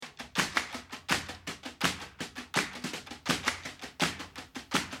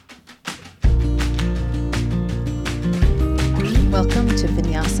to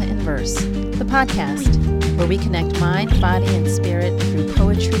Vinyasa in Verse, the podcast where we connect mind, body, and spirit through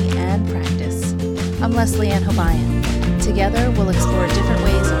poetry and practice. I'm Leslie Ann Hobayan. Together, we'll explore different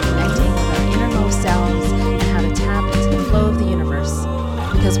ways of connecting with our innermost selves and how to tap into the flow of the universe.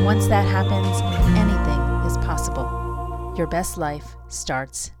 Because once that happens, anything is possible. Your best life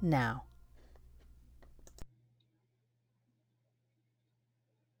starts now.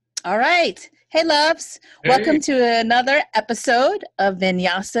 All right. Hey, loves. Hey. Welcome to another episode of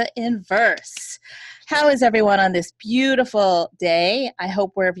Vinyasa in Verse. How is everyone on this beautiful day? I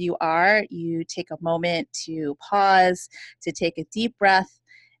hope wherever you are, you take a moment to pause, to take a deep breath,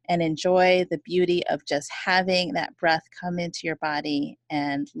 and enjoy the beauty of just having that breath come into your body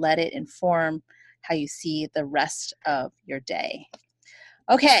and let it inform how you see the rest of your day.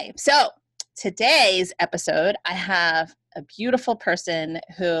 Okay, so today's episode, I have a beautiful person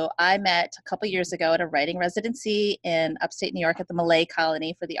who I met a couple years ago at a writing residency in upstate New York at the Malay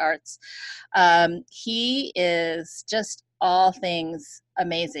Colony for the Arts. He is just all things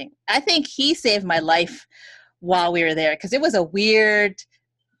amazing. I think he saved my life while we were there because it was a weird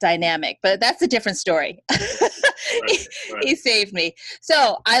dynamic, but that's a different story. Right. He saved me.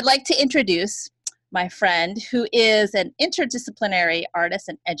 So I'd like to introduce my friend who is an interdisciplinary artist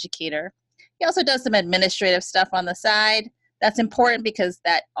and educator. He also does some administrative stuff on the side. That's important because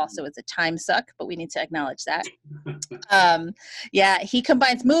that also is a time suck, but we need to acknowledge that. He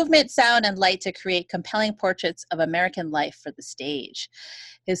combines movement, sound, and light to create compelling portraits of American life for the stage.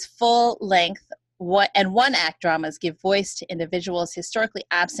 His full-length one-act dramas give voice to individuals historically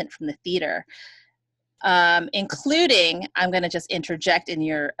absent from the theater, including, I'm going to just interject in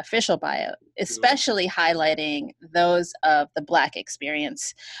your official bio, especially highlighting those of the Black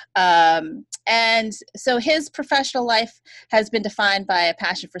experience. And so his professional life has been defined by a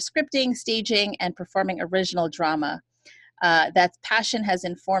passion for scripting, staging, and performing original drama. That passion has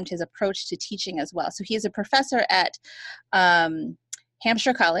informed his approach to teaching as well. So he's a professor at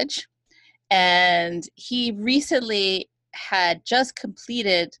Hampshire College, and he recently had just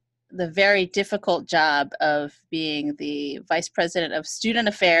completed the very difficult job of being the vice president of student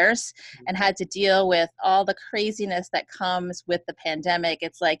affairs and had to deal with all the craziness that comes with the pandemic.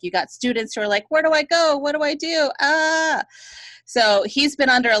 It's like you got students who are like, where do I go? What do I do? So he's been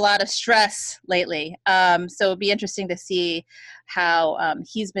under a lot of stress lately. So it'd be interesting to see how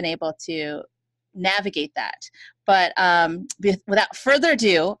he's been able to navigate that. But without further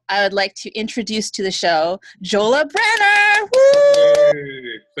ado, I would like to introduce to the show Jola Brenner. Woo!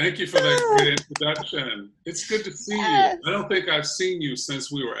 Hey, thank you for that great introduction. It's good to see you. I don't think I've seen you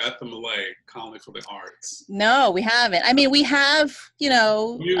since we were at the Malay Colony for the Arts. No, we haven't. I mean, we have,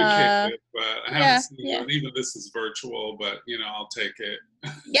 communicated, but I haven't seen you. And even this is virtual, but I'll take it.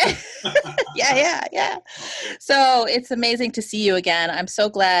 Yeah. Yeah. Okay. So it's amazing to see you again. I'm so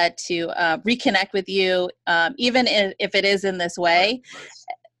glad to reconnect with you, even if it is in this way. Right.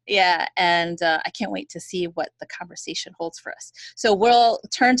 Yeah, and I can't wait to see what the conversation holds for us. So we'll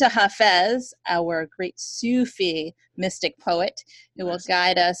turn to Hafez, our great Sufi mystic poet, who will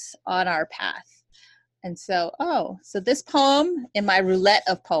guide us on our path. And so this poem in my roulette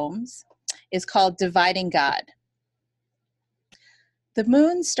of poems is called Dividing God. The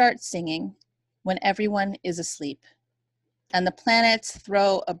moon starts singing when everyone is asleep, and the planets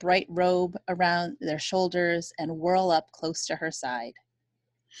throw a bright robe around their shoulders and whirl up close to her side.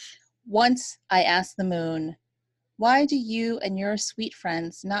 Once I asked the moon, why do you and your sweet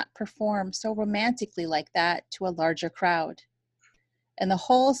friends not perform so romantically like that to a larger crowd? And the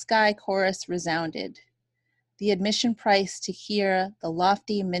whole sky chorus resounded. The admission price to hear the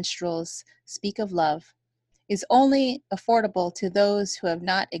lofty minstrels speak of love is only affordable to those who have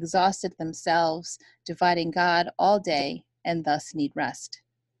not exhausted themselves dividing God all day and thus need rest.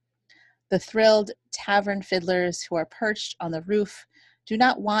 The thrilled tavern fiddlers who are perched on the roof do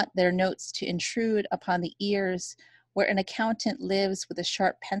not want their notes to intrude upon the ears where an accountant lives with a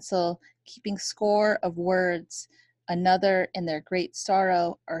sharp pencil, keeping score of words another in their great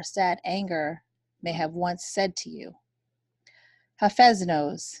sorrow or sad anger may have once said to you. Hafez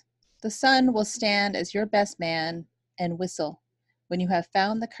knows, the sun will stand as your best man and whistle when you have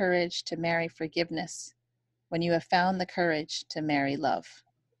found the courage to marry forgiveness, when you have found the courage to marry love.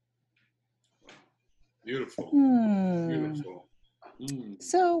 Beautiful. Beautiful.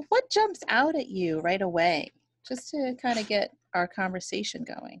 So what jumps out at you right away, just to kind of get our conversation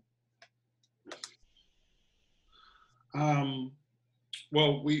going?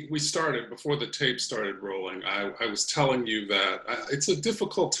 Well, we started, before the tape started rolling, I was telling you that it's a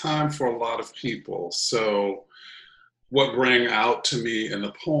difficult time for a lot of people. So what rang out to me in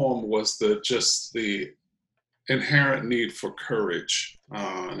the poem was the inherent need for courage,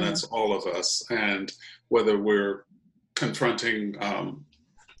 and Mm. that's all of us. And whether we're confronting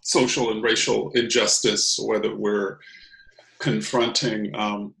social and racial injustice, whether we're confronting,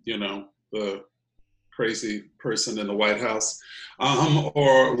 the crazy person in the White House,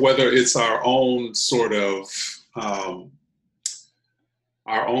 or whether it's our own sort of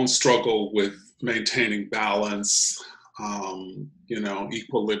our own struggle with maintaining balance,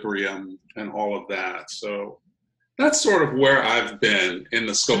 equilibrium, and all of that. So that's sort of where I've been in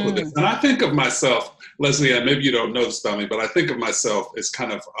the scope of this. Mm. And I think of myself, Leslie, and maybe you don't know this about me, but I think of myself as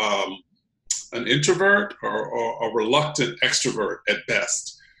kind of an introvert or a reluctant extrovert at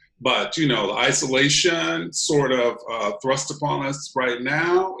best. But, the isolation sort of thrust upon us right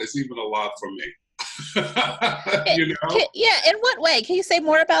now is even a lot for me. Yeah, in what way? Can you say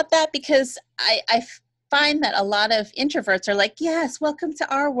more about that? Because I find that a lot of introverts are like, yes, welcome to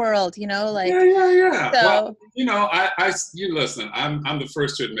our world, Yeah. Well, so. you listen. I'm the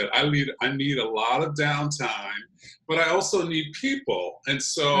first to admit I need a lot of downtime, but I also need people, and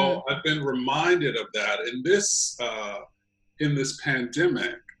so Mm. I've been reminded of that in this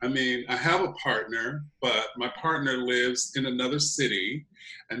pandemic. I mean, I have a partner, but my partner lives in another city,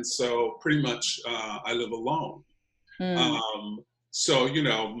 and so pretty much I live alone. Mm. Um, so,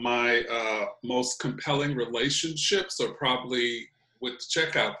 my most compelling relationships are probably with the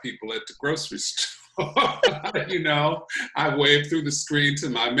checkout people at the grocery store. I wave through the screen to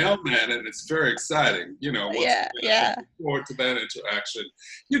my mailman, and it's very exciting. Once Yeah, again, I yeah. look forward to that interaction.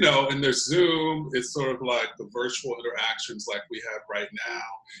 And there's Zoom. It's sort of like the virtual interactions like we have right now.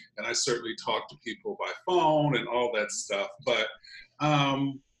 And I certainly talk to people by phone and all that stuff. But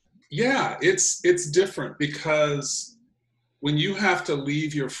yeah, it's different because when you have to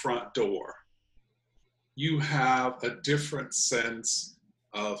leave your front door, you have a different sense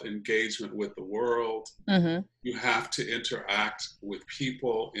of engagement with the world. Mm-hmm. You have to interact with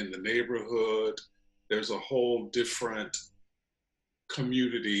people in the neighborhood. There's a whole different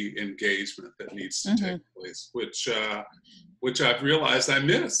community engagement that needs to take Mm-hmm. place, which I've realized I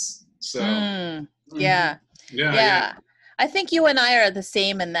miss. So, Mm. mhm. Yeah. Yeah. Yeah. I think you and I are the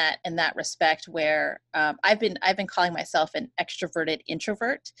same in that respect, where I've been calling myself an extroverted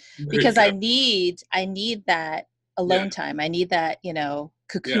introvert, There you because go. I need that Yeah, alone time. I need that, yeah,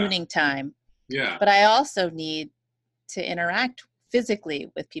 cocooning time, yeah, but I also need to interact physically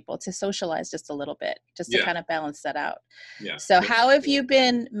with people, to socialize just a little bit, just to yeah, kind of balance that out. yeah. So how have you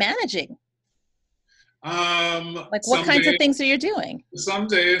been managing? Like, what Some kinds of days things are you doing? Some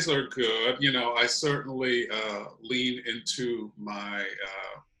days are good. I certainly lean into my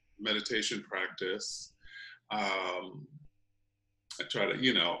meditation practice. Um, I try to,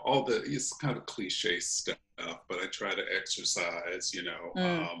 it's kind of cliche stuff, but I try to exercise, Mm,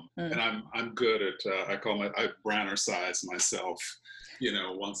 mm. and I'm good at, I Brannercise myself,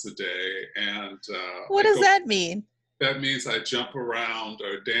 once a day. And What does that mean? that means I jump around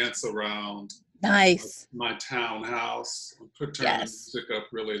or dance around Nice. my townhouse, turn the Yes. music up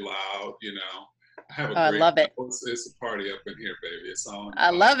really loud. I have a Oh, I great, love it. it's a party up in here, baby. It's on. I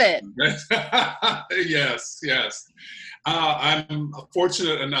love it. Yes, yes. I'm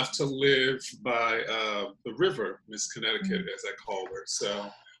fortunate enough to live by the river, Miss Connecticut, Mm. as I call her.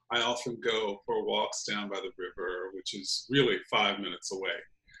 So I often go for walks down by the river, which is really 5 minutes away.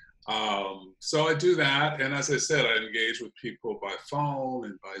 So I do that, and as I said, I engage with people by phone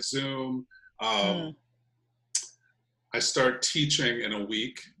and by Zoom. Mm. Um, I start teaching in a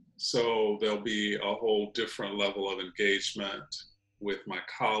week, so there'll be a whole different level of engagement with my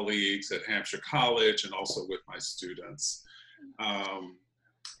colleagues at Hampshire College and also with my students. Um,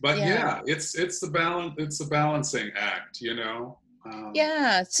 but Yeah. yeah, it's the balance. It's the balancing act,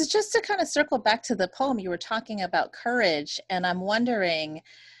 Yeah. So just to kind of circle back to the poem, you were talking about courage, and I'm wondering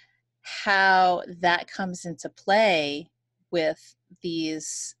how that comes into play with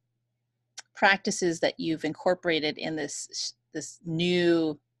these practices that you've incorporated in this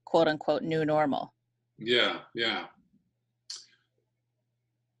new, quote unquote, new normal. Yeah, yeah.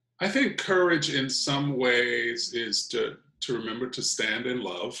 I think courage in some ways is to remember to stand in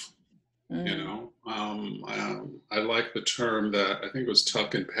love. Mm. I like the term that I think it was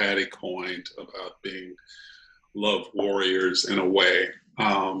Tuck and Patty coined about being love warriors in a way.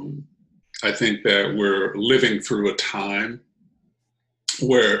 I think that we're living through a time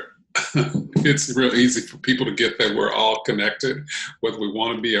where it's real easy for people to get that we're all connected, whether we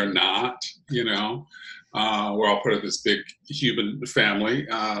want to be or not. We're all part of this big human family.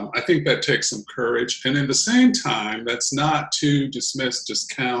 I think that takes some courage. And in the same time, that's not to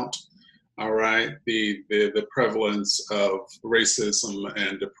discount, all right, the prevalence of racism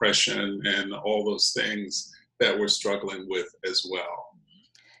and depression and all those things that we're struggling with as well.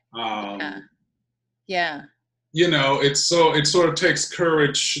 Yeah. Yeah. You know, it sort of takes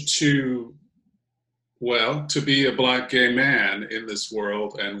courage to, well, to be a Black gay man in this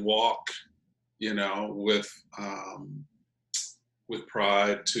world and walk, you know, with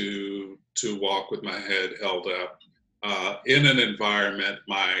pride, to walk with my head held up in an environment.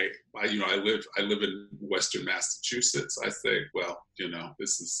 You know, I live in Western Massachusetts. I say, well, you know,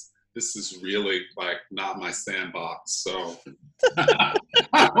 this is really like not my sandbox. So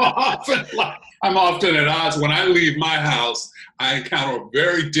I'm often at odds. When I leave my house, I encounter a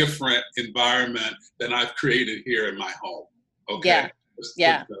very different environment than I've created here in my home. Okay. Yeah.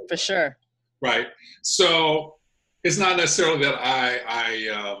 Yeah, for sure. Right. So it's not necessarily that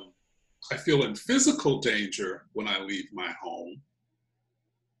I feel in physical danger when I leave my home,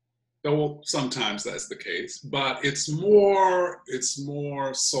 though sometimes that's the case, but it's more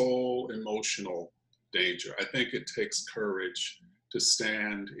soul emotional danger. I think it takes courage to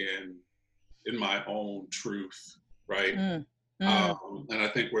stand in my own truth, right? And I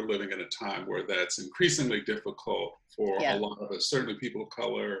think we're living in a time where that's increasingly difficult for a lot of us, certainly people of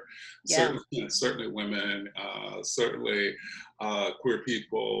color, certainly women, certainly queer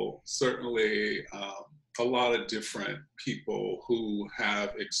people, certainly a lot of different people who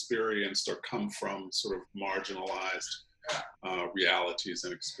have experienced or come from sort of marginalized realities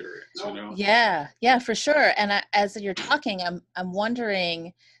and experience, you know? Yeah, for sure. And as you're talking, I'm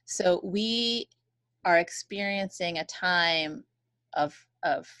wondering, so we are experiencing a time of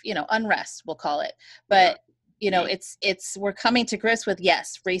you know, unrest, we'll call it, but you know, it's we're coming to grips with,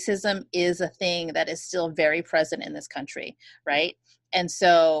 yes, racism is a thing that is still very present in this country, right? And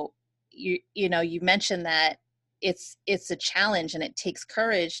so you know, you mentioned that it's a challenge and it takes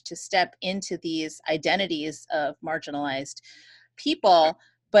courage to step into these identities of marginalized people,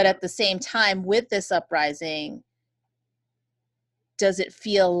 but at the same time, with this uprising, does it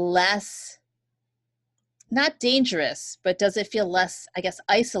feel less, not dangerous, but does it feel less, I guess,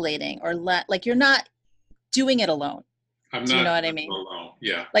 isolating, or like you're not doing it alone? Do you know what I mean? Alone.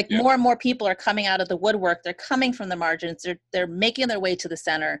 Yeah. Like more and more people are coming out of the woodwork. They're coming from the margins. They're making their way to the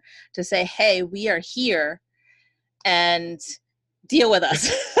center to say, hey, we are here and deal with us.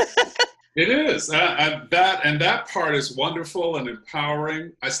 It is. That part is wonderful and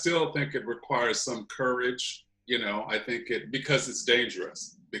empowering. I still think it requires some courage, you know. I think because it's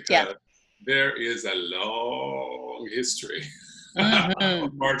dangerous, because there is a long history of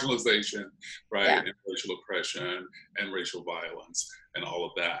marginalization, right, and racial oppression and racial violence and all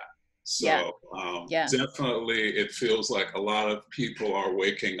of that. So definitely it feels like a lot of people are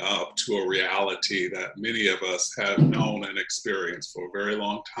waking up to a reality that many of us have known and experienced for a very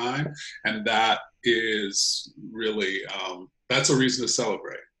long time. And that is really, that's a reason to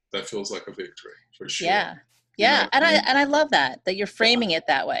celebrate. That feels like a victory for sure. Yeah. You know? And I love that you're framing it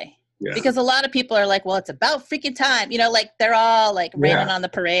that way. Yeah. Because a lot of people are like, well, it's about freaking time. You know, like they're all like raining on the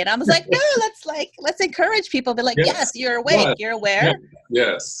parade. I was like, no, let's encourage people. Be like, yes, you're awake. You're aware.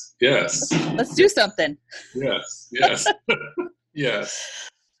 Yes. Let's do something. Yes. Yes.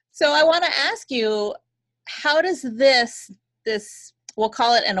 So I want to ask you, how does this, we'll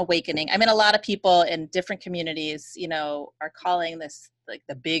call it an awakening. I mean, a lot of people in different communities, you know, are calling this like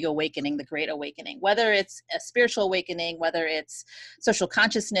the big awakening, the great awakening, whether it's a spiritual awakening, whether it's social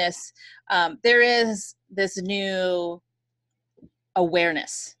consciousness. There is this new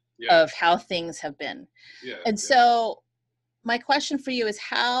awareness of how things have been. And so my question for you is,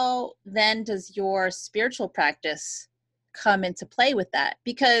 how then does your spiritual practice come into play with that?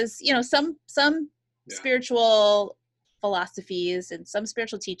 Because, you know, some spiritual philosophies and some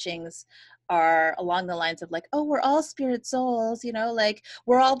spiritual teachings are along the lines of like, oh, we're all spirit souls, you know, like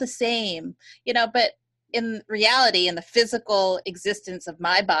we're all the same, you know, but in reality, in the physical existence of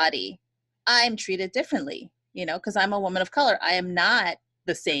my body, I'm treated differently, you know, because I'm a woman of color. I am not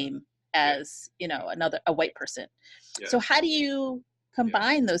the same as, you know, a white person. So how do you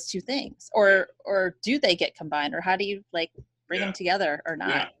combine those two things, or do they get combined, or how do you like bring them together or not?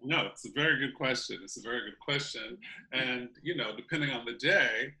 Yeah, no, it's a very good question. And, you know, depending on the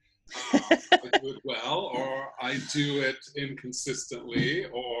day, I do it well, or I do it inconsistently,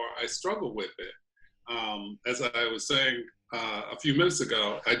 or I struggle with it. As I was saying a few minutes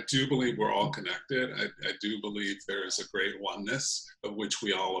ago, I do believe we're all connected. I do believe there is a great oneness of which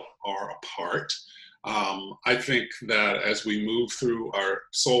we all are a part. I think that as we move through our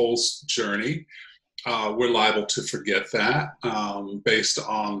soul's journey, we're liable to forget that based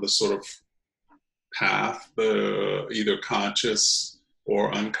on the sort of path, the either conscious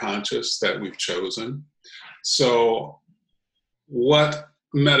or unconscious that we've chosen. So what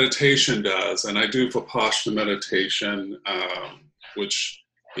meditation does, and I do Vipassana meditation, which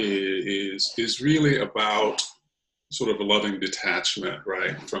is really about sort of a loving detachment,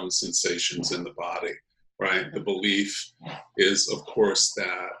 right, from sensations in the body, right? The belief is, of course,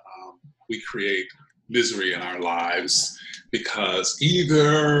 that we create misery in our lives because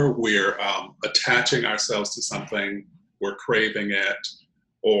either we're attaching ourselves to something, we're craving it,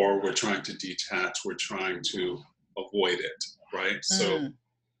 or we're trying to detach, we're trying to avoid it, right? So,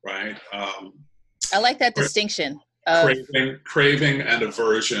 right? I like that distinction of Craving and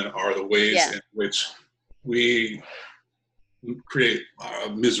aversion are the ways in which we create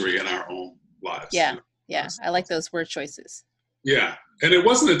misery in our own lives. Yeah, yeah. I like those word choices. Yeah, and it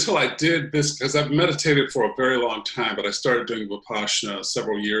wasn't until I did this, because I've meditated for a very long time, but I started doing Vipassana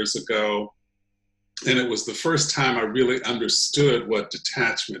several years ago, and it was the first time I really understood what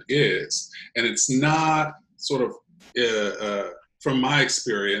detachment is. And it's not sort of, from my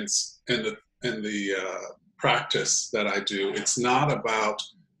experience and the practice that I do, it's not about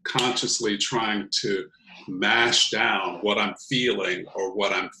consciously trying to mash down what I'm feeling or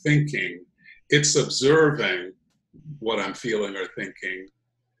what I'm thinking. It's observing what I'm feeling or thinking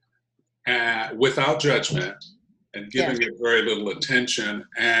without judgment and giving it very little attention.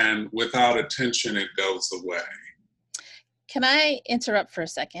 And without attention, it goes away. Can I interrupt for a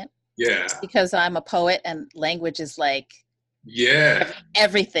second? Yeah. Because I'm a poet and language is like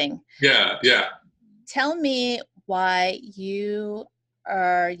everything. Yeah, yeah. Tell me why you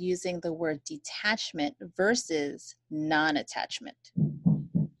are using the word detachment versus non-attachment.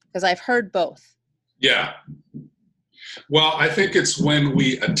 Because I've heard both. Yeah. Well, I think it's when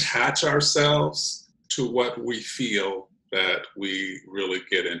we attach ourselves to what we feel that we really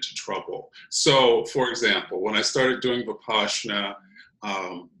get into trouble. So, for example, when I started doing Vipassana,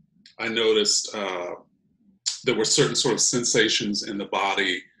 I noticed there were certain sort of sensations in the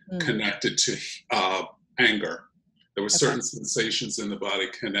body connected to anger. There were certain sensations in the body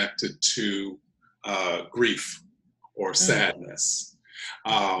connected to grief or sadness.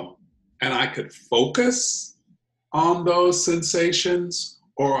 And I could focus on those sensations,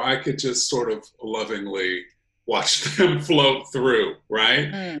 or I could just sort of lovingly watch them float through, right?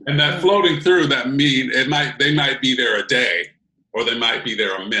 And that floating through, that mean they might be there a day, or they might be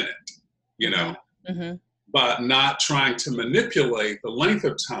there a minute, you know, but not trying to manipulate the length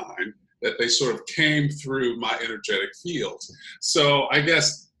of time that they sort of came through my energetic field. So I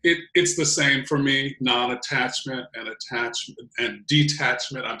guess it's the same for me, non-attachment and attachment and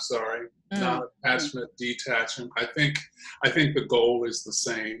detachment, I'm sorry. Non-attachment, detachment. I think the goal is the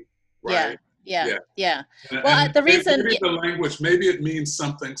same, right? Yeah. And, Well, and the reason maybe the language, maybe it means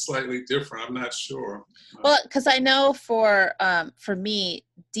something slightly different. I'm not sure. Well, because I know for me,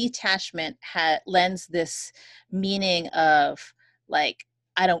 detachment lends this meaning of like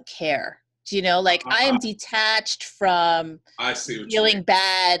I don't care. Do you know? Like I am detached from feeling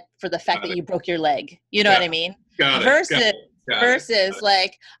bad for the fact that you broke your leg. You know what I mean? Versus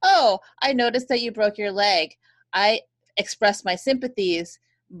like, oh, I noticed that you broke your leg. I express my sympathies,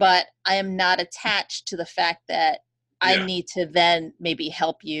 but I am not attached to the fact that I need to then maybe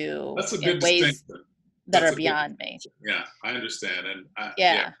help you in ways that are beyond me. Yeah, I understand. And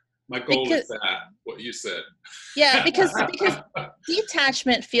my goal because, is that, what you said. Yeah, because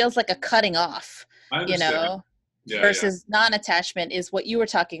detachment feels like a cutting off, you know, versus non-attachment is what you were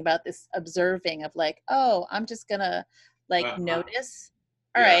talking about, this observing of like, oh, I'm just going to like notice,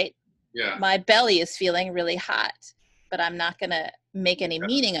 all right, my belly is feeling really hot, but I'm not going to make any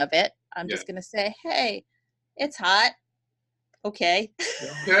meaning of it. I'm just going to say, hey, it's hot. Okay.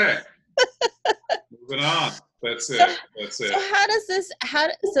 Okay. Moving on. That's it. So how does this,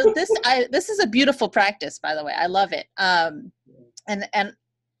 this is a beautiful practice, by the way. I love it. And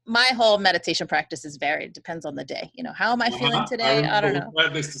my whole meditation practice is varied. Depends on the day. You know, how am I feeling today? I don't know. We've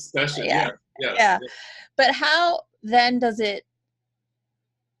had this discussion. Yeah. But how then does it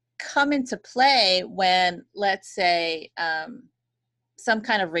come into play when, let's say, some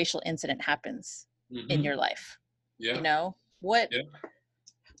kind of racial incident happens in your life? Yeah. You know, what's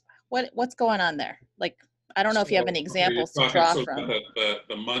going on there? Like, I don't know if you have any examples to draw from.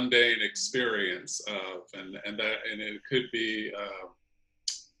 The mundane experience of, and it could be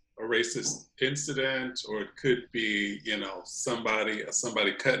a racist incident, or it could be, you know, somebody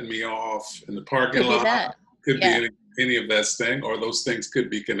cutting me off in the parking lot. Could be any of that thing, or those things could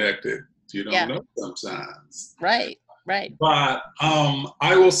be connected. You don't know sometimes. Right. But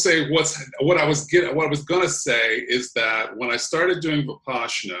I will say what I was going to say is that when I started doing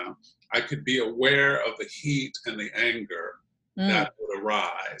Vipassana, I could be aware of the heat and the anger that would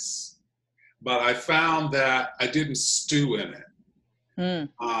arise. But I found that I didn't stew in it.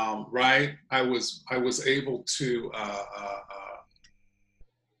 Right? I was able to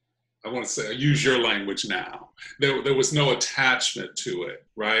I want to say use your language now. There was no attachment to it,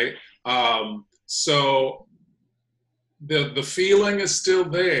 right? So the feeling is still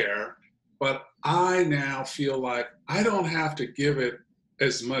there, but I now feel like I don't have to give it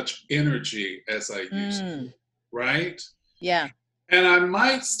as much energy as I used to, right? Yeah. And I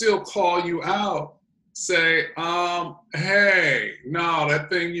might still call you out, say, hey, no, that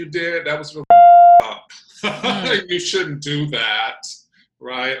thing you did, that was you shouldn't do that,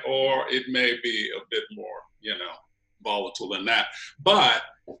 right? Or it may be a bit more, volatile than that. But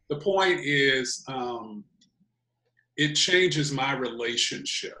the point is, it changes my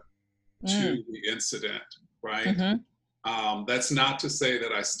relationship to the incident, right? That's not to say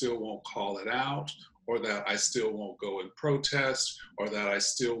that I still won't call it out, or that I still won't go and protest, or that I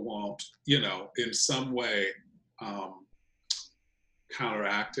still won't, in some way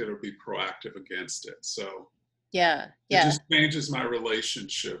counteract it or be proactive against it. So yeah, it just changes my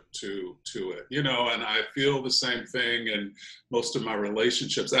relationship to it, and I feel the same thing in most of my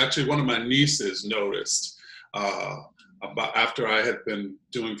relationships. Actually, one of my nieces noticed about after I had been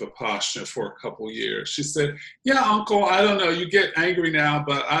doing Vipassana for a couple years. She said, "Yeah, Uncle, I don't know. You get angry now,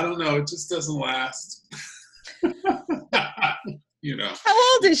 but I don't know. It just doesn't last."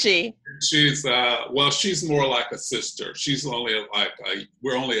 How old is she? She's she's more like a sister. She's only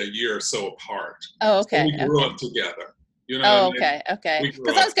we're only a year or so apart. Oh, okay. So we grew up together. Okay.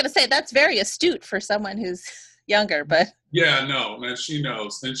 Because I was going to say that's very astute for someone who's younger, but yeah, no, man, she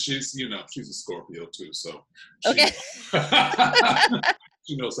knows, and she's she's a Scorpio too, so okay.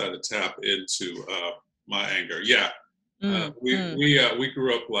 She knows how to tap into my anger. Yeah. We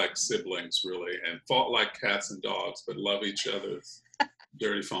grew up like siblings, really, and fought like cats and dogs, but love each other's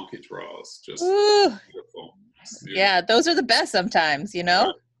dirty, funky draws. Just beautiful. Yeah, those are the best sometimes,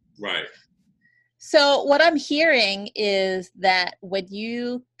 Right. So what I'm hearing is that when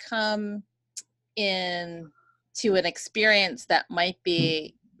you come in to an experience that might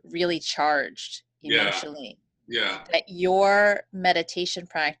be really charged emotionally, that your meditation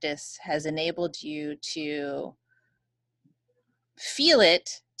practice has enabled you to feel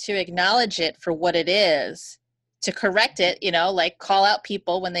it, to acknowledge it for what it is, to correct it, like call out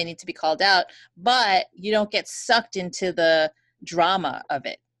people when they need to be called out, but you don't get sucked into the drama of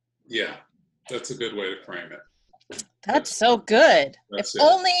it. Yeah, that's a good way to frame it. That's so good. If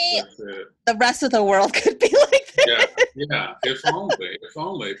only the rest of the world could be like this. Yeah. If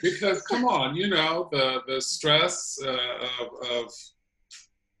only. Because come on, the stress of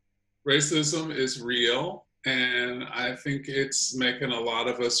racism is real. And I think it's making a lot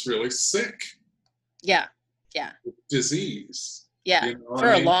of us really sick. Yeah. Disease. Yeah.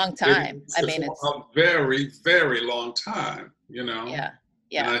 For a long time. It's a very, very long time. Yeah.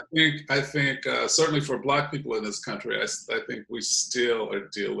 And I think certainly for Black people in this country, I think we still are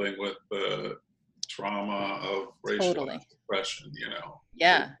dealing with the trauma of racial oppression.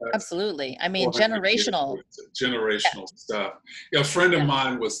 Yeah, absolutely. I mean, generational stuff. A friend of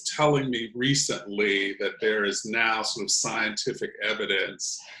mine was telling me recently that there is now sort of scientific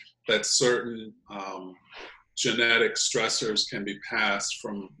evidence that certain genetic stressors can be passed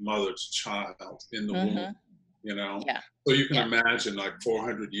from mother to child in the womb. So you can imagine like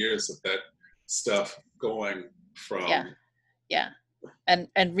 400 years of that stuff going from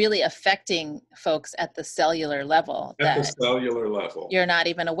and really affecting folks at the cellular level you're not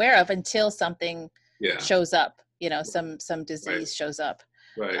even aware of until something shows up, some disease shows up,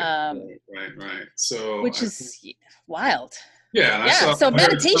 right. So which is wild. So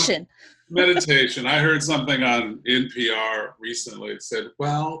meditation. I heard something on NPR recently. It said,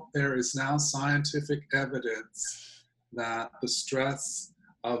 well, there is now scientific evidence that the stress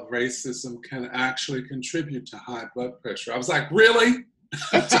of racism can actually contribute to high blood pressure. I was like, really?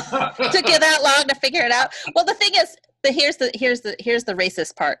 It took you that long to figure it out? Well, the thing is, here's the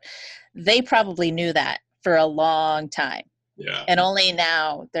racist part. They probably knew that for a long time. Yeah. And only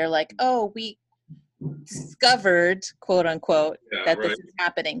now they're like, oh, we discovered, quote unquote, that this is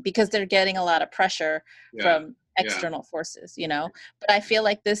happening, because they're getting a lot of pressure from external forces, but I feel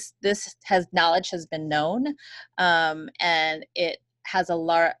like this knowledge has been known, and it has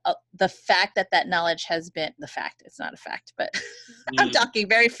the fact that knowledge has been it's not a fact, but I'm talking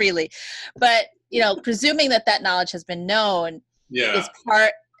very freely, but presuming that knowledge has been known is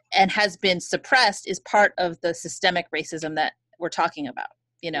part and has been suppressed is part of the systemic racism that we're talking about,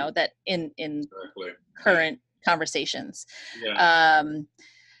 that in current conversations.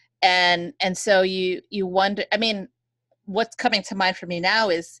 And so you wonder, I mean, what's coming to mind for me now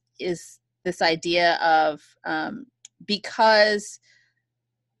is this idea of, because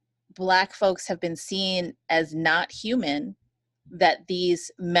Black folks have been seen as not human, that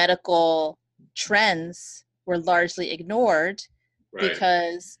these medical trends were largely ignored Right.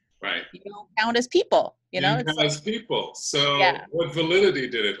 because Right. you don't count as people. You know, And it's like, as people. So yeah, what validity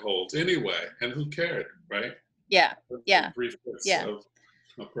did it hold anyway? And who cared, right? yeah, The yeah, briefness yeah. of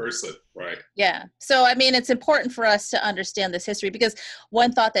a person, right? Yeah. So, I mean, it's important for us to understand this history, because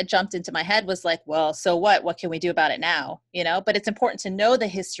one thought that jumped into my head was like, well, so what? What can we do about it now? You know, but it's important to know the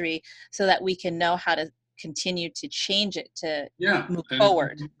history so that we can know how to continue to change it to Yeah. move And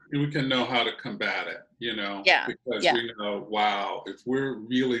forward. we can know how to combat it, Yeah. because Yeah. we know, wow, if we're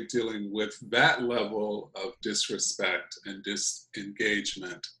really dealing with that level of disrespect and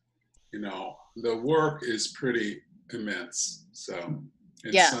disengagement, the work is pretty immense. So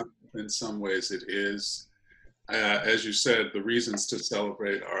Yeah. in some ways it is. As you said, the reasons to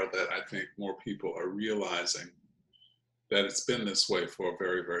celebrate are that I think more people are realizing that it's been this way for a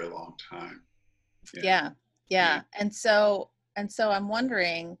very, very long time. Yeah. Yeah. Yeah. Yeah. And so I'm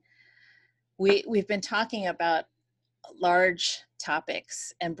wondering, we've been talking about large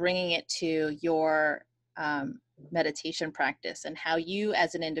topics and bringing it to your meditation practice, and how you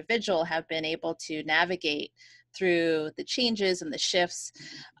as an individual have been able to navigate through the changes and the shifts,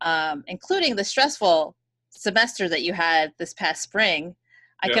 including the stressful semester that you had this past spring.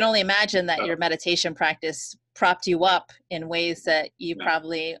 I Yeah. can only imagine that Uh, your meditation practice propped you up in ways that you yeah.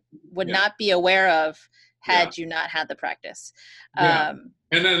 probably would Yeah. not be aware of Yeah. had you not had the practice. Yeah. Um,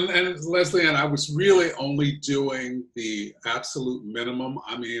 And Leslie Ann, I was really only doing the absolute minimum.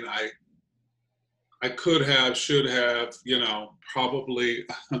 I mean, I could have, should have, probably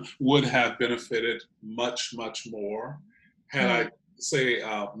would have benefited much, much more had I, mm, say,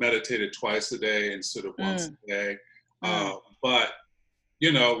 meditated twice a day instead of once mm, a day. mm. But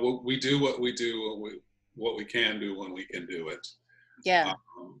we do what we do, what we can do when we can do it, Yeah.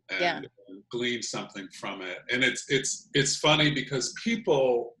 Yeah. and glean something from it. And it's funny because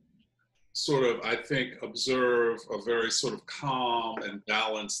people sort of, I think, observe a very sort of calm and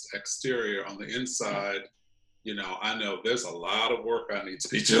balanced exterior. On the inside, I know there's a lot of work I need to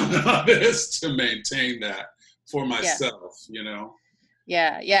be doing on this to maintain that for Yeah. myself.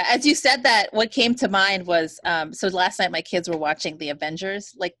 Yeah, yeah. As you said that, what came to mind was, so last night my kids were watching the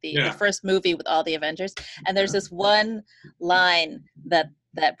Avengers, like the Yeah. first movie with all the Avengers, and there's this one line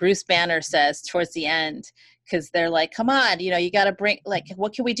that Bruce Banner says towards the end, because they're like, "Come on, you got to bring, like,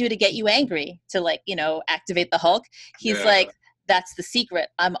 what can we do to get you angry to, like, activate the Hulk?" He's Yeah. like, "That's the secret.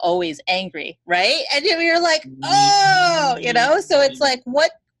 I'm always angry, right?" And you're like, "Oh, so it's like,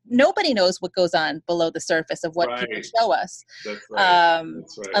 what nobody knows what goes on below the surface of what people Right. show us, That's right.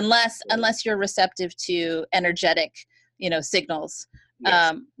 That's right. unless you're receptive to energetic signals,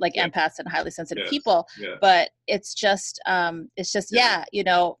 Yes. like Yes. empaths and highly sensitive Yes. people. Yes. But it's just Yeah.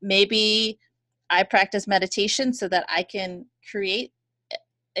 maybe I practice meditation so that I can create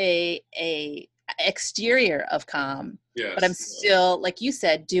a exterior of calm, but I'm Yes. still, like you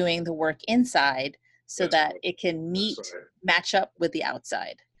said, doing the work inside so That's that right. it can That's right. match up with the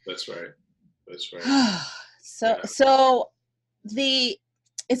outside. That's right. That's right. so Yeah. so the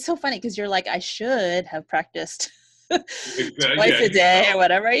it's so funny because you're like, I should have practiced twice Yeah. a day or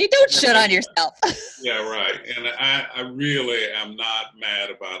whatever. You don't shit Yeah. on yourself. Yeah, right. And I really am not mad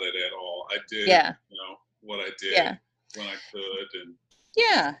about it at all. I did, Yeah. what I did Yeah. when I could, and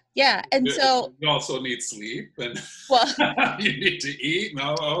Yeah. Yeah. And so, you also need sleep, and well, you need to eat.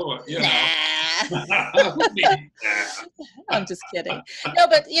 No, nah. we need that. I'm just kidding. No,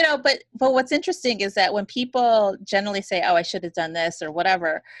 but what's interesting is that when people generally say, "Oh, I should have done this" or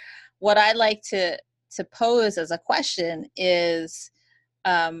whatever, what I like to pose as a question is,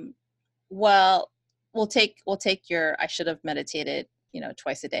 um, well, we'll take your "I should have meditated,"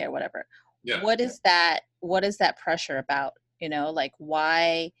 twice a day or whatever. Yeah, What is that pressure about? Like,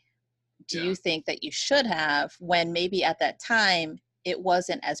 why do yeah, you think that you should have, when maybe at that time it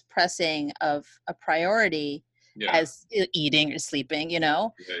wasn't as pressing of a priority yeah, as eating or sleeping? yeah,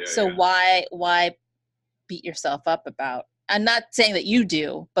 yeah, So yeah. why beat yourself up about? I'm not saying that you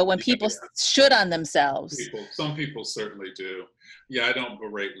do, but when Yeah, people yeah. should on themselves. Some people certainly do. Yeah, I don't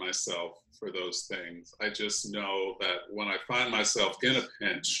berate myself for those things. I just know that when I find myself in a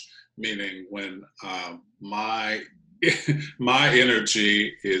pinch, meaning when my my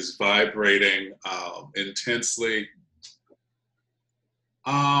energy is vibrating intensely,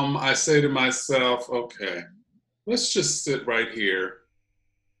 I say to myself, okay, let's just sit right here.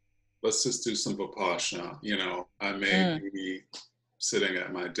 Let's just do some Vipassana. I may Mm, be sitting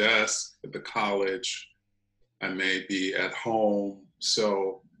at my desk at the college. I may be at home.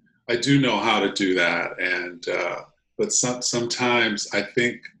 So I do know how to do that. And but sometimes I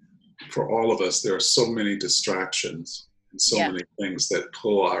think for all of us, there are so many distractions and so Yeah. many things that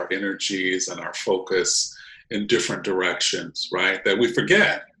pull our energies and our focus in different directions, right? That we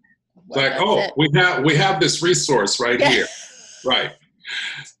forget. It's Well, like, that's oh, it. we have this resource right Yeah. here. Right.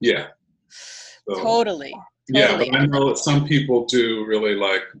 Yeah. So Totally. yeah, but Totally. I know that some people do really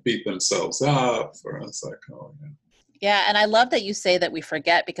like beat themselves up for it's like, oh yeah. Yeah, and I love that you say that we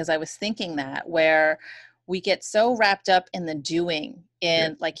forget, because I was thinking that, where we get so wrapped up in the doing, Yeah.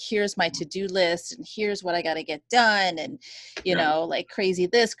 in like, here's my to-do list and here's what I got to get done, and Yeah. like crazy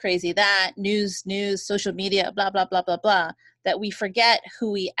this, crazy that, news, social media, blah blah blah blah blah, that we forget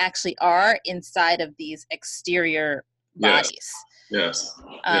who we actually are inside of these exterior Yes. bodies. Yes.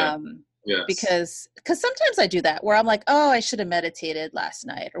 Yeah. Um Yes. because sometimes I do that, where I'm like, oh, I should have meditated last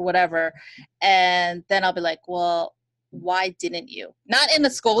night or whatever, and then I'll be like, well, why didn't you? Not in a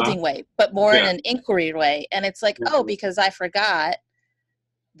Huh? scolding way, but more in Yeah. an inquiry way. And it's like, oh, Mhm. because I forgot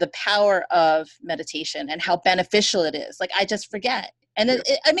the power of meditation and how beneficial it is. Like, I just forget. And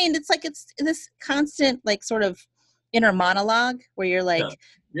Yeah. I mean, it's like, it's this constant, like, sort of inner monologue where you're Yeah. like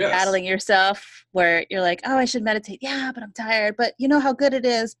Yes. battling yourself, where you're like, oh, I should meditate. Yeah, but I'm tired. But you know how good it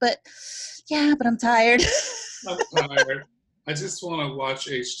is. But yeah, but I'm tired. I'm tired. I just want to watch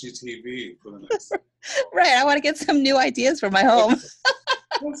HGTV for the next. Right. I want to get some new ideas for my home.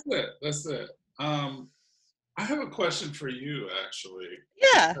 That's it. That's it. I have a question for you, actually,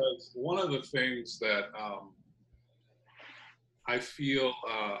 Yeah. because one of the things that I feel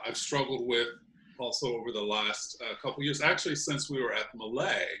I've struggled with also over the last couple years, actually since we were at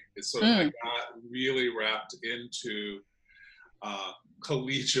Malay, is sort of I Mm, got really wrapped into uh,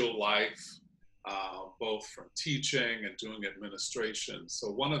 collegial life, both from teaching and doing administration.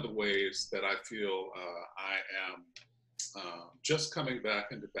 So one of the ways that I feel I am just coming back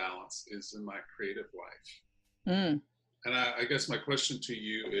into balance is in my creative life. mm. And I guess my question to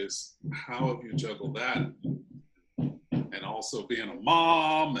you is, how have you juggled that, and also being a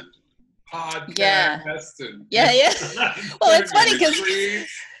mom and Yeah. podcast and Yeah. Yeah. Well, doing it's your funny because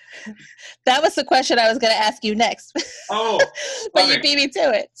retreats? that was the question I was going to ask you next, Oh, but you funny, beat me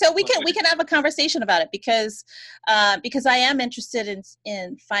to it. So we funny. can have a conversation about it, because I am interested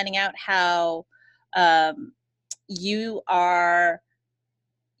in finding out how um, you are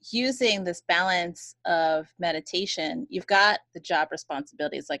using this balance of meditation. You've got the job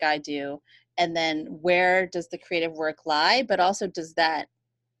responsibilities like I do, and then where does the creative work lie? But also, does that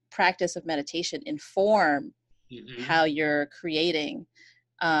practice of meditation inform Hmm. how you're creating?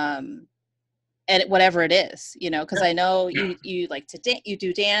 And whatever it is, because Yeah, I know yeah. you like to you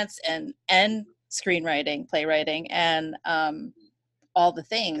do dance and screenwriting, playwriting, and all the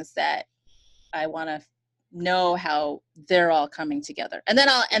things that I want to know how they're all coming together. And then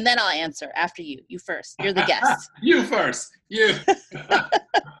I'll answer after you. You first. You're the guest. You first. You.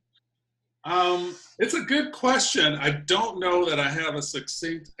 It's a good question. I don't know that I have a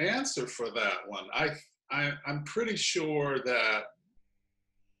succinct answer for that one. I'm pretty sure that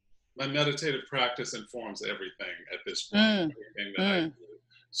my meditative practice informs everything at this point, Mm, everything that I mm, do.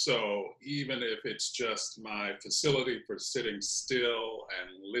 So even if it's just my facility for sitting still and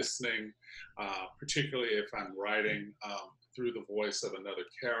listening, particularly if I'm writing through the voice of another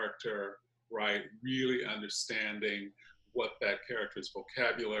character, right? Really understanding what that character's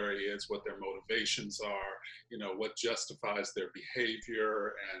vocabulary is, what their motivations are, what justifies their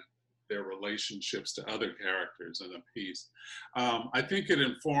behavior and their relationships to other characters in a piece. I think it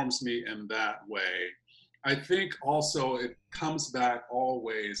informs me in that way. I think also it comes back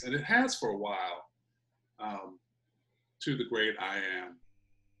always, and it has for a while, um, to the great I am,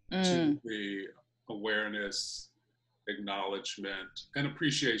 to mm. the awareness, acknowledgement, and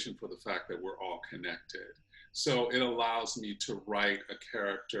appreciation for the fact that we're all connected. So it allows me to write a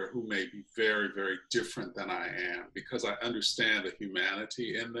character who may be very, very different than I am because I understand the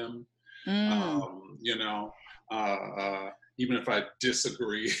humanity in them. Mm. Um, you know, even if I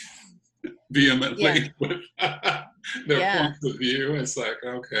disagree Yeah. vehemently with their Yeah. points of view, it's like,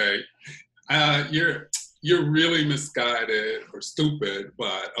 okay, you're really misguided or stupid,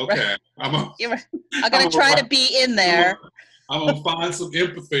 but Right. okay, I'm a, I'm I'm gonna try to a, be in I'm a, there. I'm gonna find some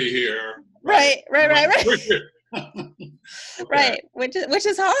empathy here, right? Right. Right. Right. Right. Okay, Right. Which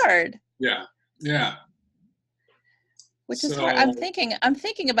is hard. yeah, yeah. Which is hard. I'm So, thinking. I'm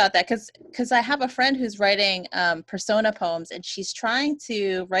thinking about that because I have a friend who's writing persona poems, and she's trying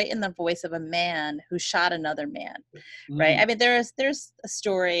to write in the voice of a man who shot another man. Right. mm, I mean, there's a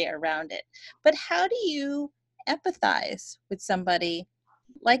story around it, but how do you empathize with somebody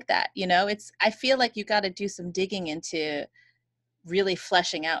like that? I feel like you got to do some digging into really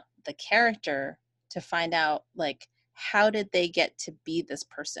fleshing out the character to find out, like, how did they get to be this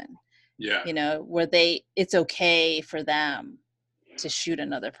person? Yeah. where it's okay for them to shoot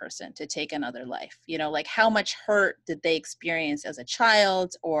another person, to take another life, like how much hurt did they experience as a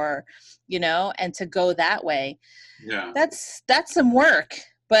child, or, and to go that way. Yeah. That's some work,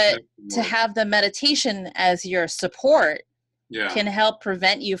 but That's to more. have the meditation as your support Yeah. can help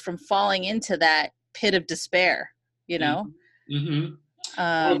prevent you from falling into that pit of despair, Mm-hmm.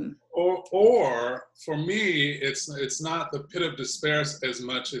 um Or for me, it's not the pit of despair as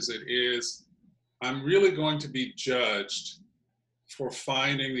much as it is, I'm really going to be judged for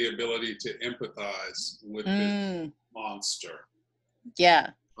finding the ability to empathize with this monster. Yeah.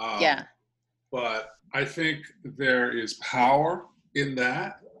 Um, Yeah. but I think there is power in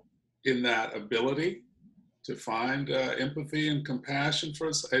that ability to find empathy and compassion for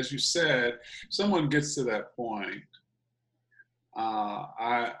us. As you said, someone gets to that point.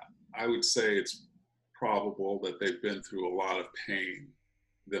 I would say it's probable that they've been through a lot of pain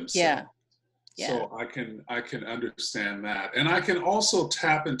themselves. Yeah. Yeah. So I can understand that. And I can also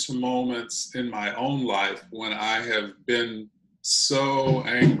tap into moments in my own life when I have been so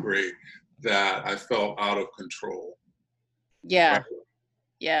angry that I felt out of control. Yeah. Right?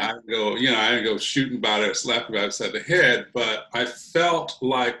 Yeah. I didn't go shooting about it, slapping about it upside the head, but I felt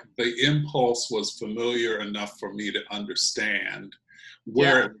like the impulse was familiar enough for me to understand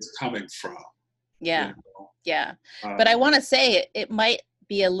where it was coming from. Yeah. Yeah. Um, But I want to say it might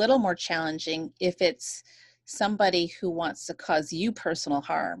be a little more challenging if it's somebody who wants to cause you personal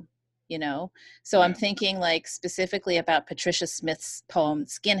harm, So I'm thinking like specifically about Patricia Smith's poem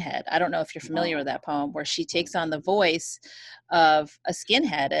Skinhead. I don't know if you're familiar with that poem, where she takes on the voice of a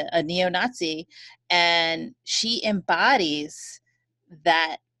skinhead, a neo-Nazi, and she embodies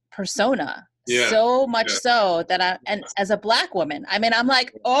that persona so much so that and as a Black woman, I mean, I'm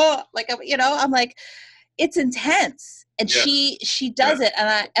like, oh, like, I'm like, it's intense. And she does it.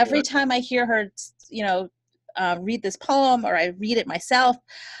 And every time I hear her, read this poem, or I read it myself,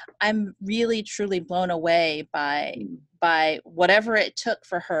 I'm really truly blown away by whatever it took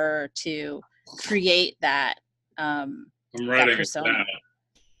for her to create that I'm writing persona. it down.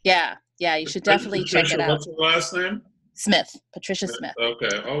 Yeah. Yeah. You should definitely check it out. What's her last name? Smith, Patricia Smith.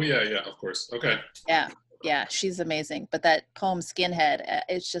 Okay. Oh yeah. Of course. Okay. Yeah. She's amazing. But that poem Skinhead,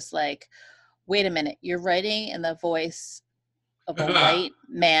 it's just like, wait a minute, you're writing in the voice of a white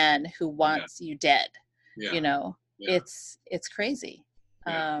man who wants you dead. It's crazy.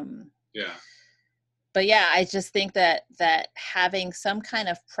 But yeah, I just think that having some kind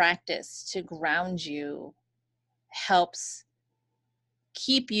of practice to ground you helps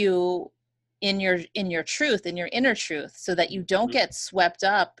keep you in your truth, in your inner truth, so that you don't get swept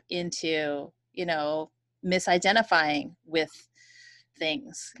up into, misidentifying with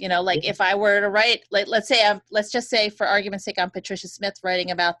things. Like if I were to write, like let's just say for argument's sake, I'm Patricia Smith writing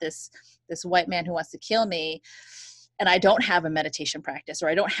about this white man who wants to kill me, and I don't have a meditation practice, or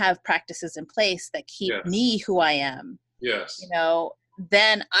I don't have practices in place that keep me who I am.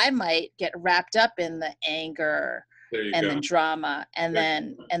 Then I might get wrapped up in the anger and the drama, and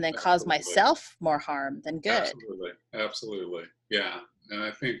then cause myself more harm than good. Absolutely. Yeah. And I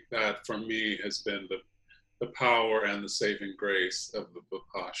think that for me has been the power and the saving grace of the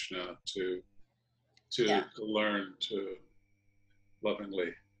Vipassana to learn to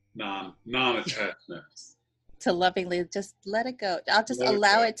lovingly non-attachment. To lovingly just let it go. I'll just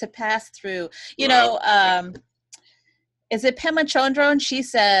allow it to pass through. Is it Pema Chodron? She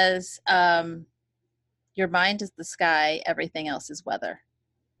says, your mind is the sky, everything else is weather.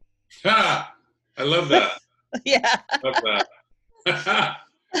 Ha! I love that. Yeah. Love that.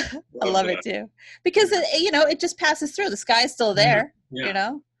 I love it too, because it just passes through. The sky is still there,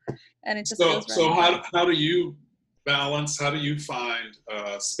 and it just goes right. So how do you balance? How do you find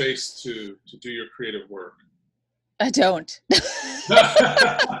space to do your creative work? I don't.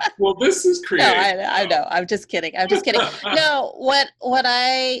 Well, this is creative. No, I know. I'm just kidding. No, what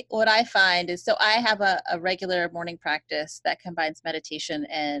I find is, so I have a regular morning practice that combines meditation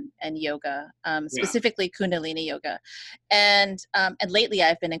and yoga, specifically Kundalini yoga, and lately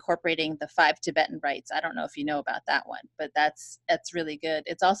I've been incorporating the 5 Tibetan rites. I don't know if you know about that one, but that's really good.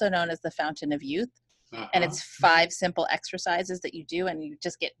 It's also known as the Fountain of Youth. And it's 5 simple exercises that you do, and you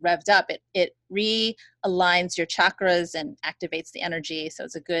just get revved up. It realigns your chakras and activates the energy. So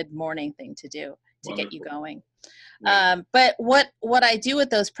it's a good morning thing to do to get you going. Yeah. But what I do with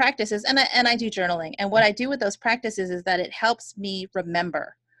those practices, and I do journaling, and what I do with those practices is that it helps me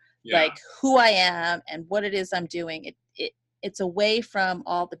remember like who I am and what it is I'm doing. It's away from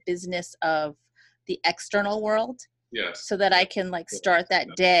all the business of the external world. Yes. So that I can start that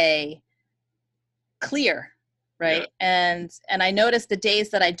day clear, Yeah. right? And I notice the days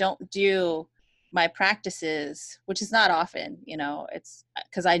that I don't do my practices, which is not often, you know, it's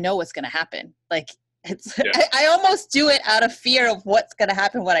because I know what's going to happen. Like it's, Yeah. I almost do it out of fear of what's going to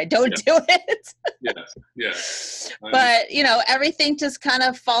happen when I don't Yeah. do it. Yes. Yes. But you know, everything just kind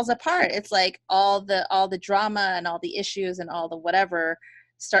of falls apart. It's like all the drama and all the issues and all the whatever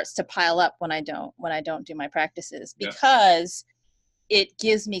starts to pile up when I don't do my practices, Yeah. because it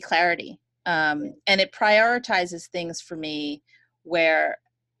gives me clarity, and it prioritizes things for me where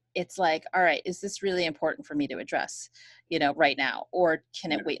it's like, all right, is this really important for me to address, you know, right now, or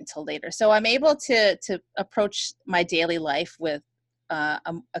can it wait until later? So I'm able to approach my daily life with a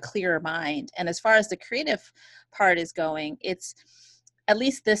clearer mind. And as far as the creative part is going, it's, at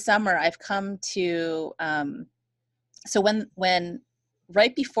least this summer I've come to so when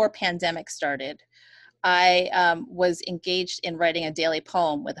right before pandemic started, I was engaged in writing a daily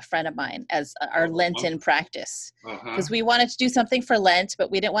poem with a friend of mine as our Lenten practice, because we wanted to do something for Lent,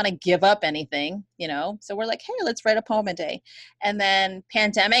 but we didn't want to give up anything, you know? So we're like, hey, let's write a poem a day. And then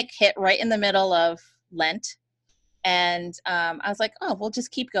pandemic hit right in the middle of Lent. And I was like, oh, we'll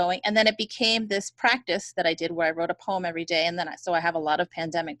just keep going. And then it became this practice that I did where I wrote a poem every day. And then so I have a lot of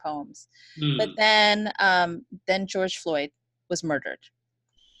pandemic poems. But then George Floyd was murdered,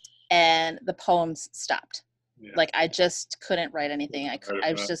 and the poems stopped. Yeah. Like I just couldn't write anything.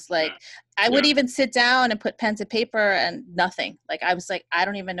 I was just like, I would even sit down and put pen to paper and nothing. Like I was like, I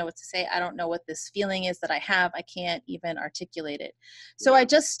don't even know what to say. I don't know what this feeling is that I have. I can't even articulate it. So I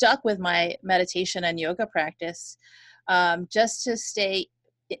just stuck with my meditation and yoga practice, just to stay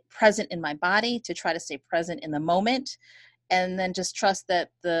present in my body, to try to stay present in the moment, and then just trust that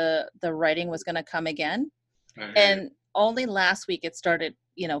the writing was going to come again. And only last week it started,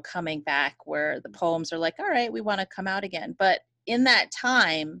 you know, coming back, where the poems are like, all right, we want to come out again. But in that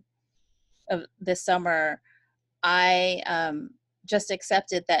time of this summer, I just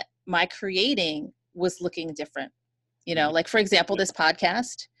accepted that my creating was looking different. You know, like for example, this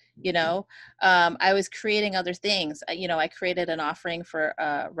podcast, you know, I was creating other things. You know, I created an offering for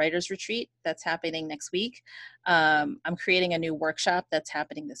a writer's retreat that's happening next week. I'm creating a new workshop that's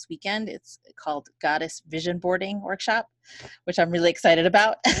happening this weekend. It's called Goddess Vision Boarding Workshop, which I'm really excited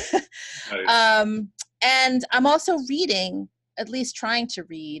about. And I'm also reading, at least trying to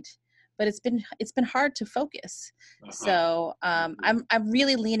read, but it's been hard to focus. So I'm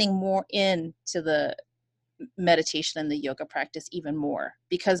really leaning more into the meditation and the yoga practice even more,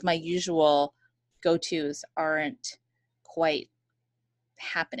 because my usual go-tos aren't quite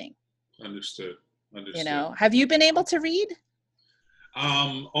happening. Understood. You know, have you been able to read?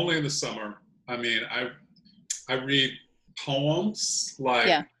 Only in the summer. I mean, I read poems,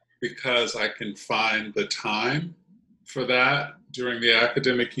 like, because I can find the time for that during the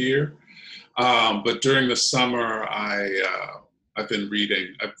academic year. But during the summer, I've been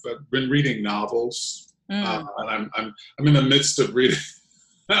reading. I've been reading novels. And I'm in the midst of reading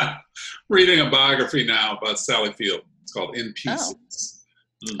reading a biography now about Sally Field. It's called In Pieces.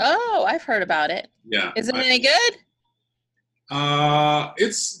 Oh, I've heard about it. Yeah. Is it any good?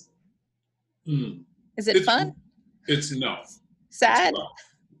 It's. Is it fun? It's no. Sad.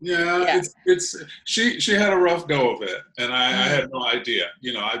 Yeah. It's she had a rough go of it, and I had no idea.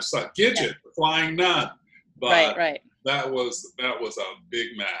 You know, I just thought Gidget, Flying Nun, but that was a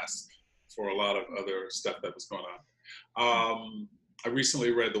big mask for a lot of other stuff that was going on. I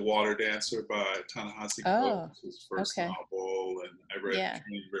recently read The Water Dancer by Ta-Nehisi Coates, his first novel, and I read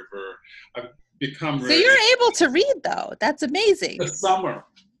Green River. I've become so you're able to read, though. That's amazing. The summer,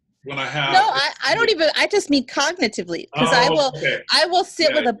 when I have. No, I don't even. I just mean cognitively, because I will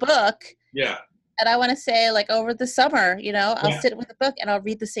sit with a book. Yeah. And I want to say, like, over the summer, you know, I'll sit with a book and I'll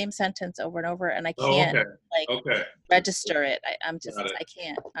read the same sentence over and over, and I can't register it. I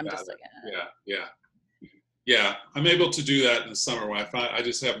can't. I'm just like, Yeah, I'm able to do that in the summer when I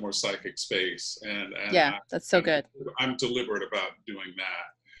just have more psychic space, and that's so good. I'm deliberate about doing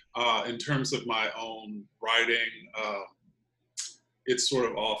that. In terms of my own writing, it's sort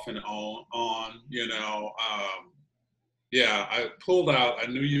of off and on, you know. I pulled out. I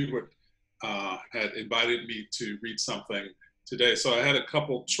knew you would. Had invited me to read something today, so I had a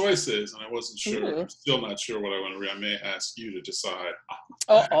couple choices, and I wasn't sure. I'm still not sure what I want to read. I may ask you to decide.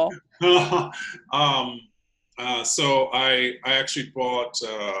 So I actually bought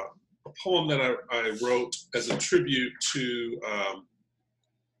a poem that I wrote as a tribute to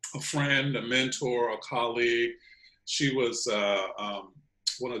a friend, a mentor, a colleague. She was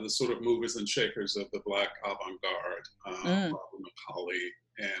one of the sort of movers and shakers of the Black avant-garde, Barbara Macaulay.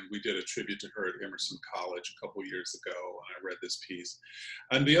 And we did a tribute to her at Emerson College a couple years ago, and I read this piece.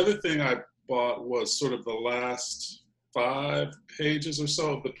 And the other thing I bought was sort of the last 5 pages or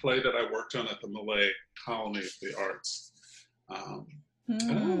so of the play that I worked on at the Malay Colony of the Arts. I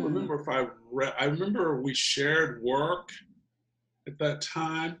don't remember if I remember we shared work at that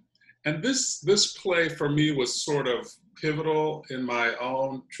time. And this play for me was sort of pivotal in my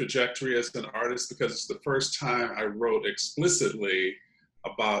own trajectory as an artist because it's the first time I wrote explicitly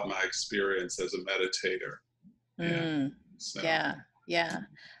about my experience as a meditator. Yeah.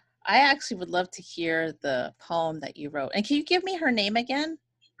 I actually would love to hear the poem that you wrote. And can you give me her name again?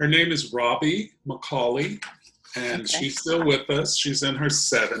 Her name is Robbie McCauley, and she's still with us. She's in her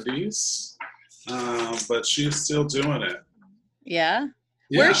 70s, but she's still doing it. Yeah?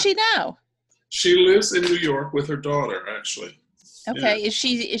 Where is she now? She lives in New York with her daughter, actually. Okay. Yeah. Is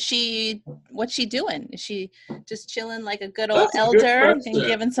she what's she doing? Is she just chilling like a good old elder and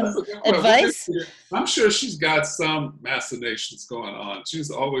giving some advice? I'm sure she's got some machinations going on.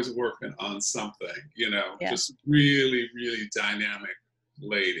 She's always working on something, just really, really dynamic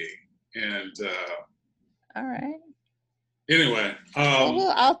lady. And all right. Anyway,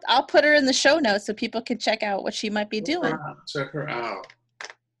 I'll put her in the show notes so people can check out what she might be doing. Check her out.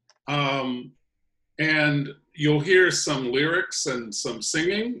 And you'll hear some lyrics and some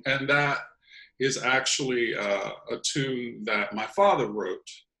singing, and that is actually a tune that my father wrote.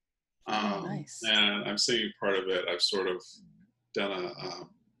 Nice. And I'm singing part of it. I've sort of done a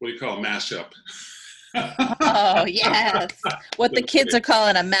what do you call a mashup? Oh yes, what the kids are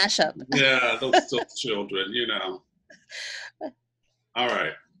calling a mashup. Yeah, those still children, All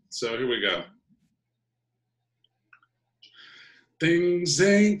right, so here we go. Things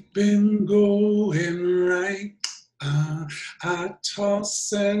ain't been going right. I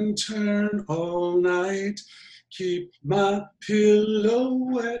toss and turn all night. Keep my pillow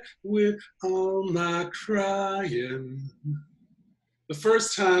wet with all my crying. The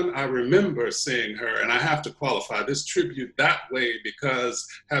first time I remember seeing her, and I have to qualify this tribute that way because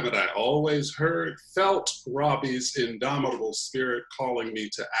haven't I always heard, felt Robbie's indomitable spirit calling me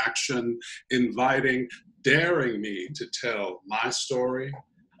to action, inviting, daring me to tell my story.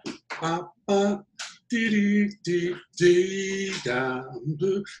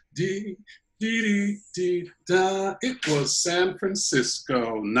 It was San Francisco,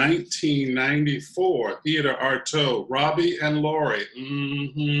 1994, Theater Artaud, Robbie and Laurie,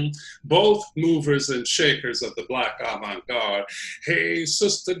 both movers and shakers of the Black avant-garde. Hey,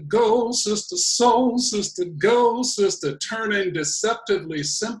 sister, go, sister, soul, sister, go, sister, turning deceptively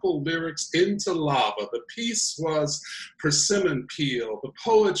simple lyrics into lava. The piece was persimmon peel. The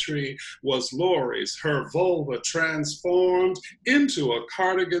poetry was Laurie's, her vulva transformed into a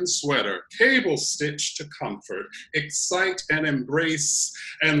cardigan sweater, cable stitched to comfort, excite and embrace,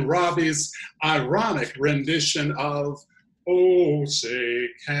 and Robbie's ironic rendition of "Oh, say,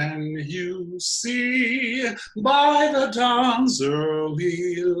 can you see by the dawn's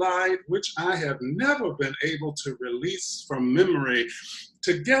early light," which I have never been able to release from memory.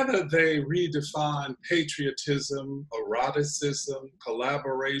 Together they redefine patriotism, eroticism,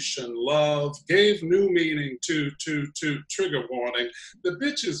 collaboration, love, gave new meaning to trigger warning. The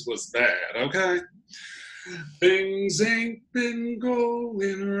bitches was bad, okay? Things ain't been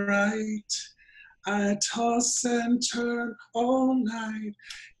going right. I toss and turn all night,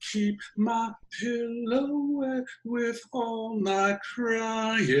 keep my pillow wet with all my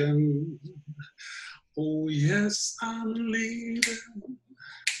crying. Oh yes, I'm leaving.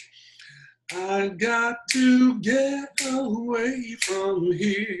 I got to get away from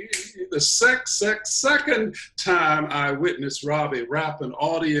here. The second time I witnessed Robbie rap an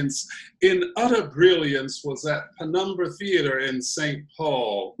audience in utter brilliance was at Penumbra Theater in St.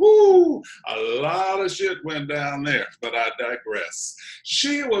 Paul. Woo! A lot of shit went down there, but I digress.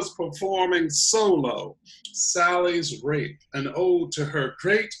 She was performing solo, Sally's Rape, an ode to her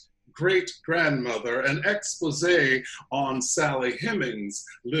great-grandmother, an expose on Sally Hemings,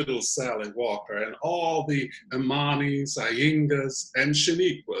 Little Sally Walker, and all the Imanis, Iyengas, and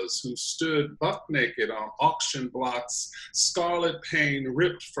Shaniquas who stood buck naked on auction blocks, scarlet pain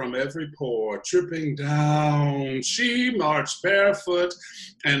ripped from every pore, dripping down. She marched barefoot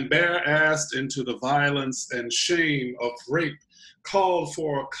and bare-assed into the violence and shame of rape, called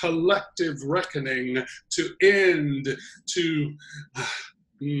for a collective reckoning to end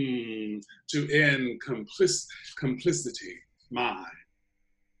complicity, mine.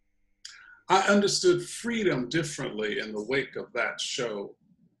 I understood freedom differently in the wake of that show.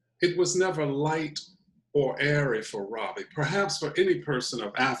 It was never light or airy for Robbie. Perhaps for any person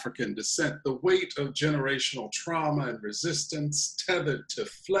of African descent, the weight of generational trauma and resistance tethered to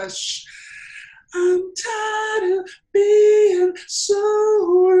flesh. I'm tired of being so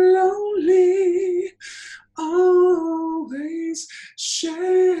lonely.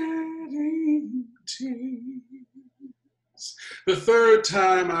 The third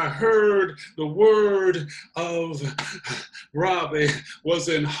time I heard the word of Robbie was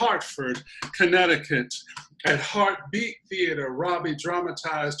in Hartford, Connecticut. At Heartbeat Theater, Robbie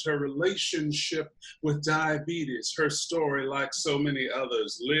dramatized her relationship with diabetes. Her story, like so many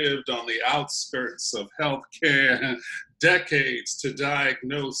others, lived on the outskirts of healthcare, decades to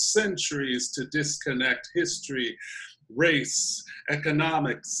diagnose, centuries to disconnect history, race,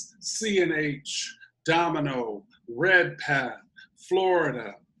 economics, C&H, Domino, Red Path,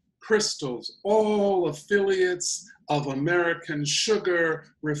 Florida, Crystals, all affiliates of American Sugar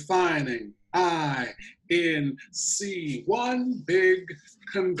Refining, INC, one big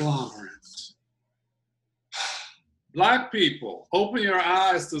conglomerate. Black people, open your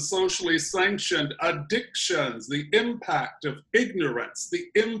eyes to socially sanctioned addictions, the impact of ignorance, the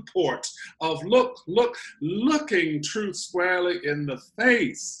import of looking truth squarely in the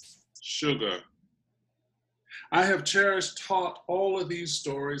face. Sugar. I have cherished taught all of these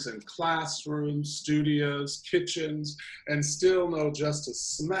stories in classrooms, studios, kitchens, and still know just a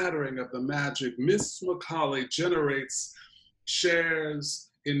smattering of the magic Miss Macaulay generates,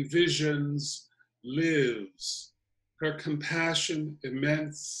 shares, envisions, lives. Her compassion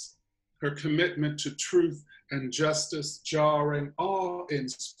immense, her commitment to truth and justice jarring,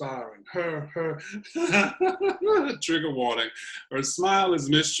 awe-inspiring. Her trigger warning, her smile is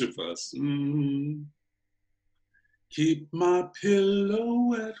mischievous. Keep my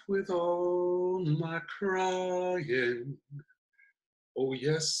pillow wet with all my crying. Oh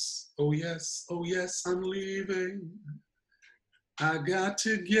yes, oh yes, oh yes, I'm leaving. I got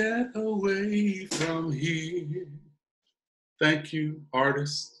to get away from here. Thank you,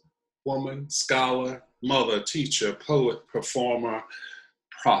 artist, woman, scholar, mother, teacher, poet, performer,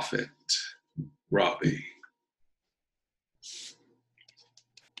 prophet, Robbie.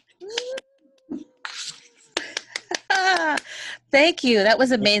 Thank you. That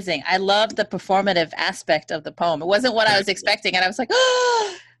was amazing. I loved the performative aspect of the poem. It wasn't what I was expecting, and I was like,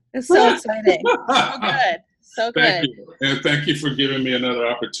 oh, it's so exciting. So good. So good. Thank you. And thank you for giving me another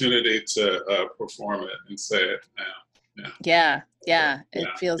opportunity to perform it and say it now. Yeah. It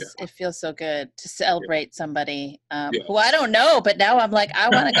feels so good to celebrate somebody who I don't know, but now I'm like, I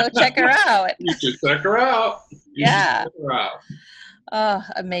want to go check her out. You should check her out. Check her out. Oh,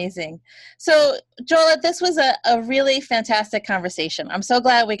 amazing. So, Jola, this was a really fantastic conversation. I'm so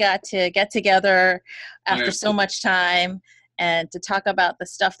glad we got to get together after so much time and to talk about the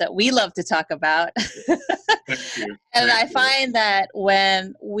stuff that we love to talk about. Thank you. And I find that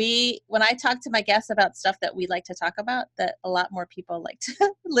when I talk to my guests about stuff that we like to talk about, that a lot more people like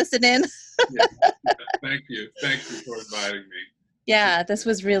to listen in. Thank you. Thank you for inviting me. Yeah, this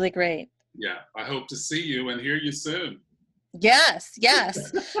was really great. Yeah, I hope to see you and hear you soon. Yes.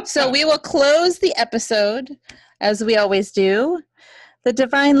 So we will close the episode as we always do. The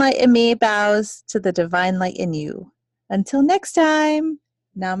divine light in me bows to the divine light in you. Until next time,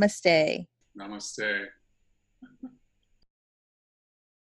 namaste. Namaste.